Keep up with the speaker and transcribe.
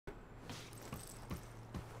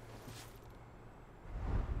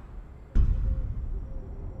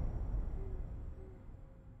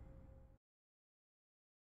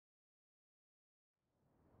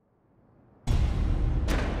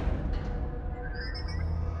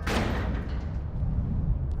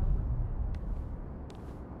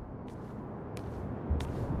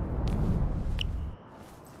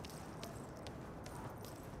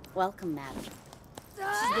Welcome, madam.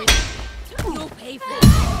 She's waiting. You'll pay for it.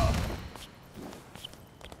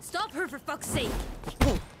 Stop her for fuck's sake.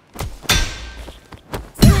 Oh!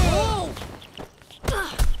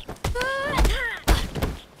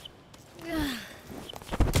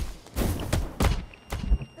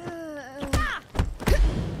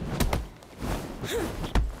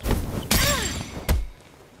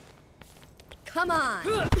 Come on.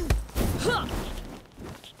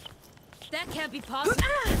 That can't be possible.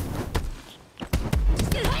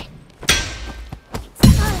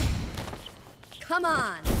 Come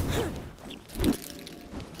on.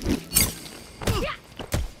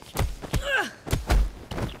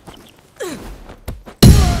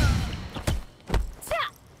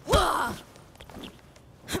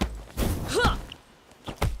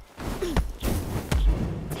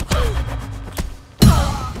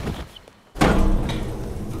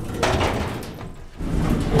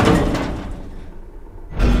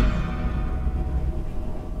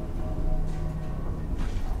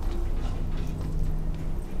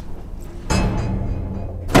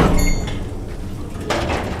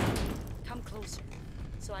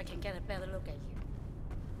 So I can get a better look at you.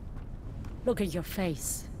 Look at your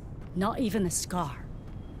face. Not even a scar.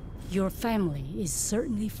 Your family is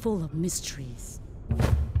certainly full of mysteries.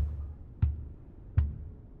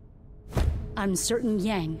 I'm certain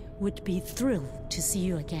Yang would be thrilled to see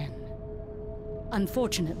you again.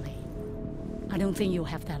 Unfortunately, I don't think you'll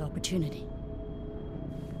have that opportunity.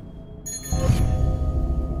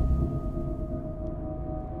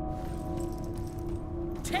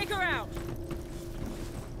 Take her out!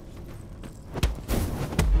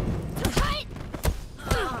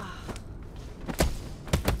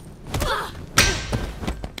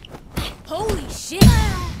 Holy shit!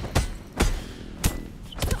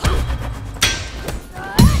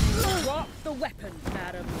 Drop the weapon,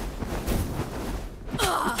 madam.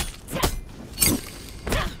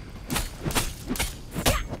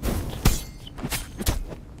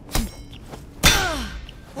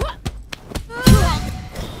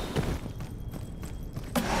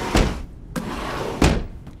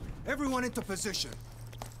 Everyone into position.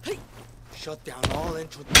 Shut down all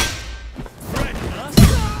entry. Ready, huh?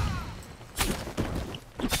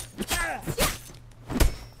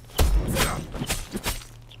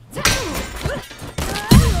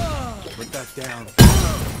 Put that down.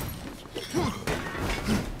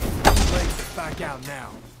 Legs back out now.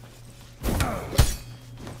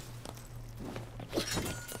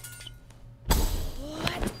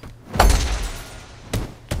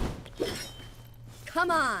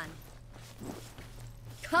 Come on.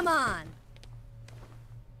 Come on.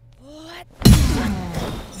 What?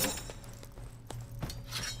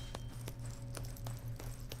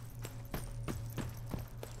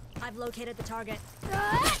 I've located the target.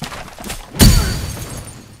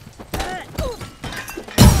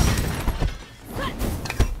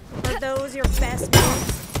 Are those your best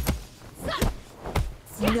moves?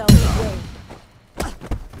 No way.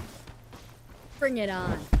 Bring it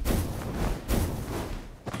on.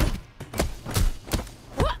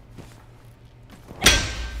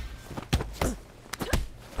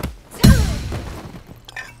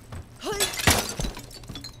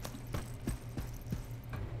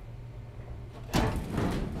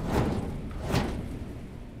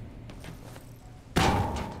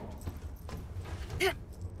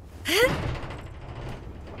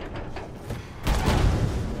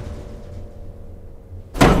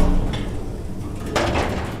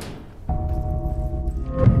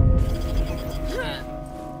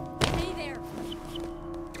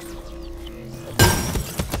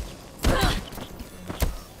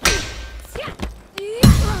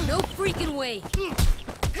 Way.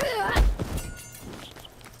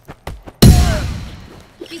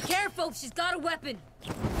 Be careful, she's got a weapon.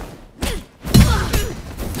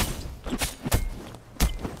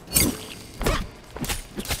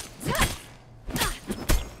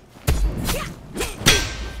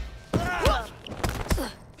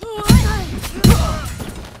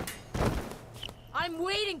 I'm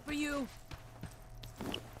waiting for you.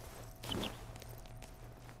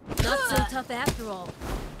 Not so tough after all.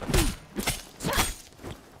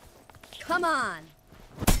 Come on.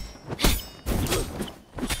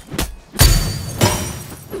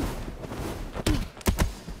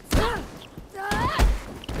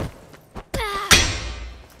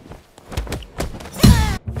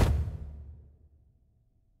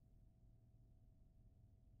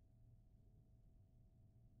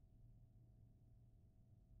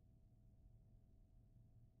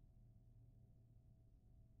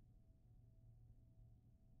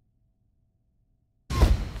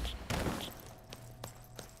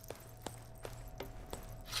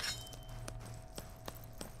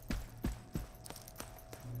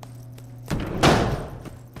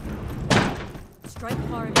 strike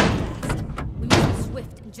hard and fast. We must be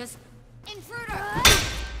swift and just... Intruder!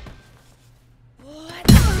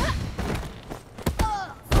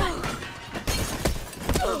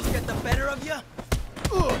 Get the better of you?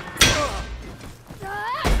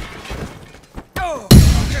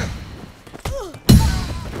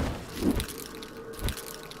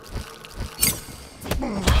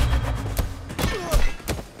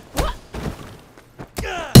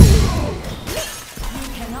 You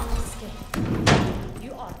cannot escape.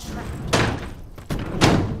 You are trapped.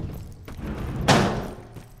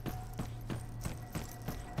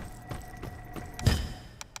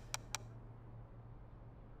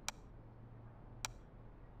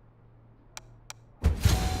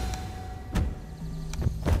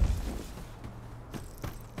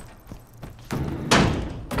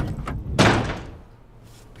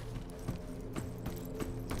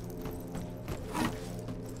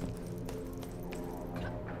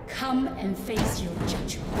 Come and face your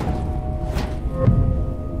judgment.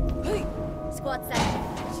 Squad 7,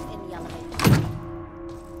 she's in the elevator.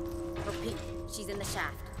 Repeat, she's in the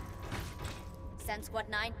shaft. Send Squad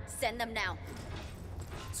 9, send them now.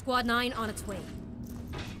 Squad 9 on its way.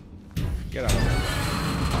 Get out of there.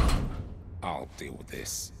 I'll deal with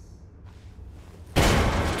this.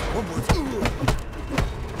 One more.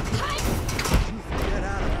 Get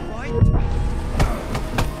out of the fight.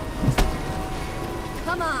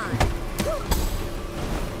 Come on!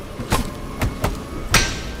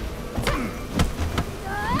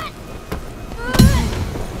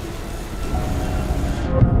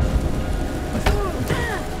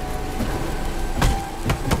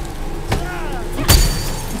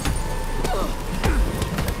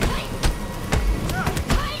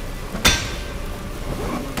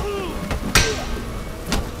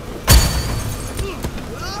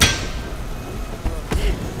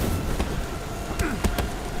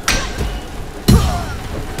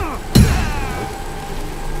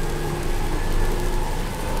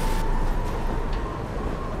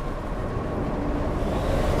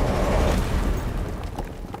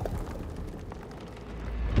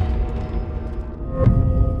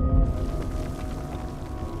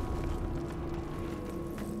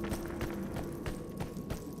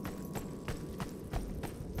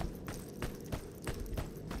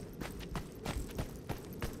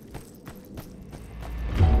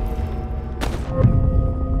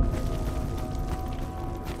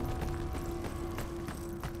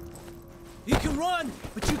 You can run,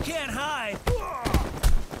 but you can't hide.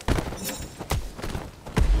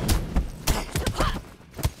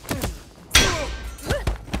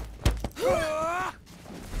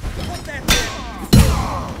 Hold that there.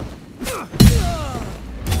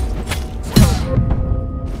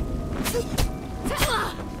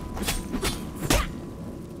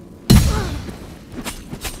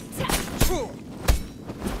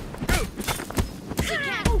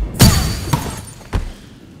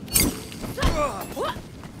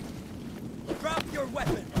 Drop your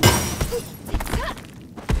weapon.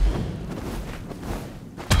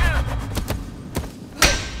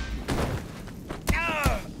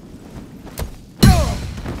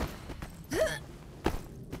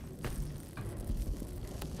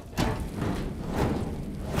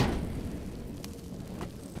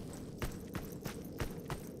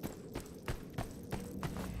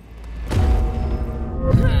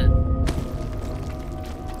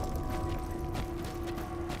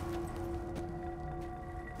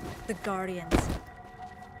 The Guardians.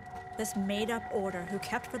 This made-up order who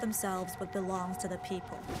kept for themselves what belongs to the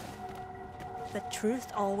people. The truth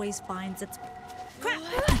always finds its...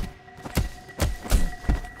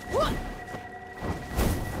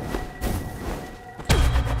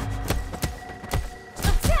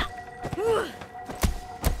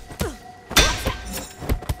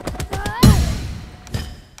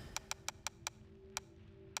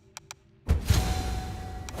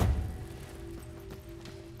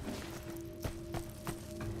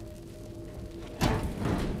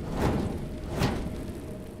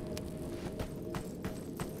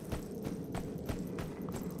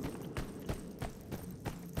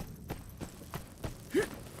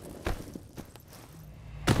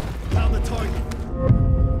 Found the target.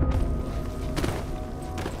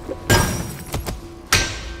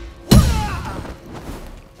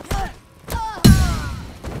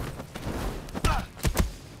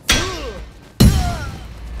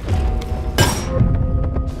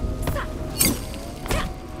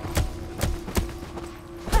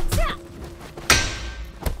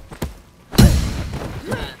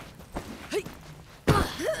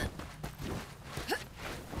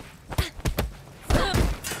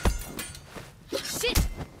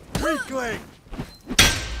 Weakling!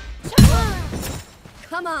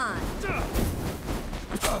 Come on!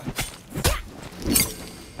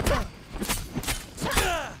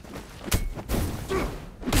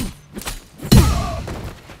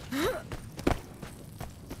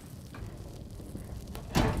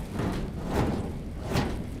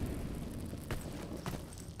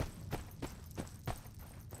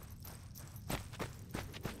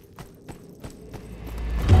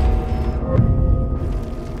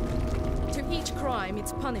 To each crime,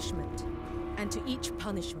 its punishment. And to each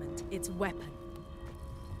punishment, its weapon.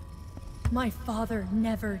 My father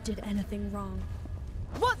never did anything wrong.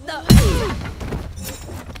 What the?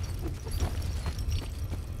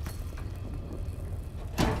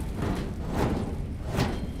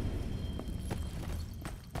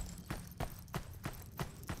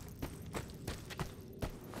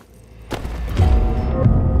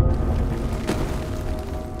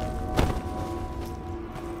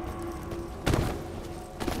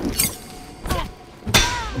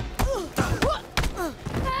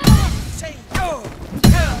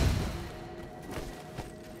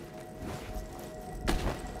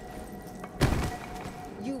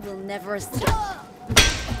 You will never escape.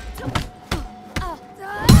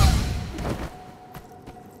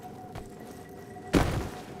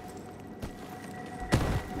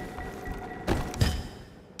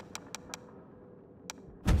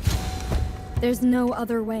 There's no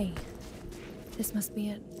other way. This must be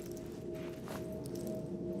it.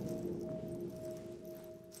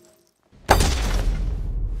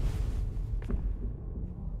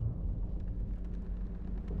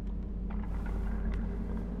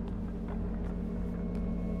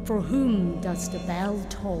 For whom does the bell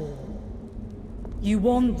toll? You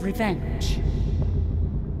want revenge,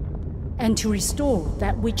 and to restore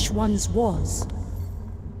that which once was.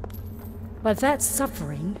 But that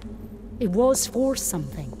suffering, it was for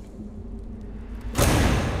something.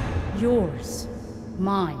 Yours,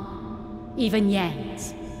 mine, even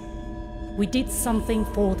Yang's. We did something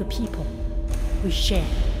for the people. We shared.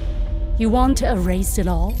 You want to erase it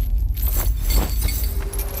all?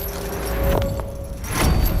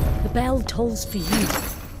 The bell tolls for you.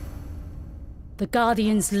 The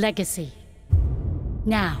Guardian's legacy.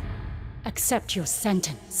 Now, accept your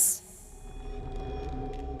sentence.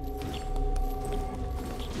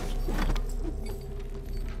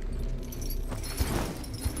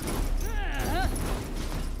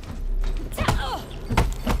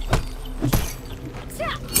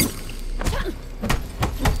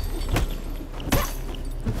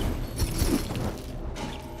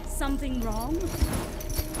 Something wrong?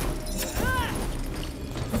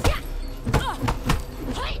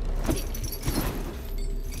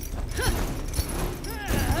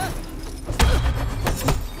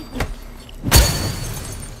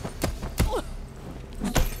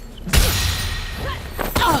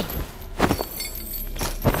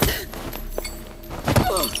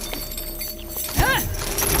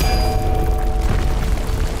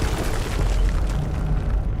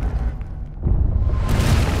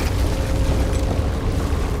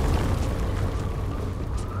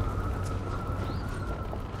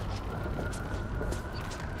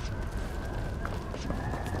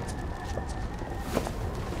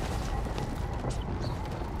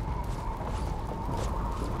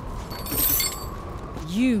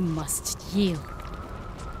 You must yield.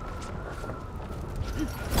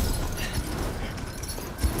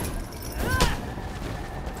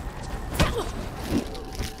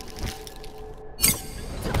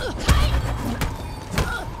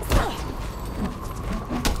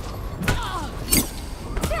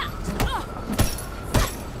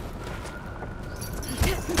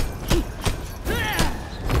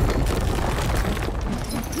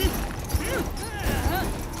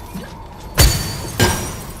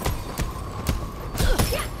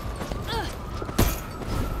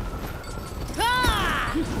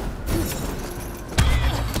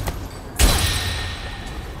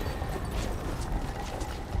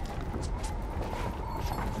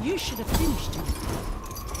 You should have finished it.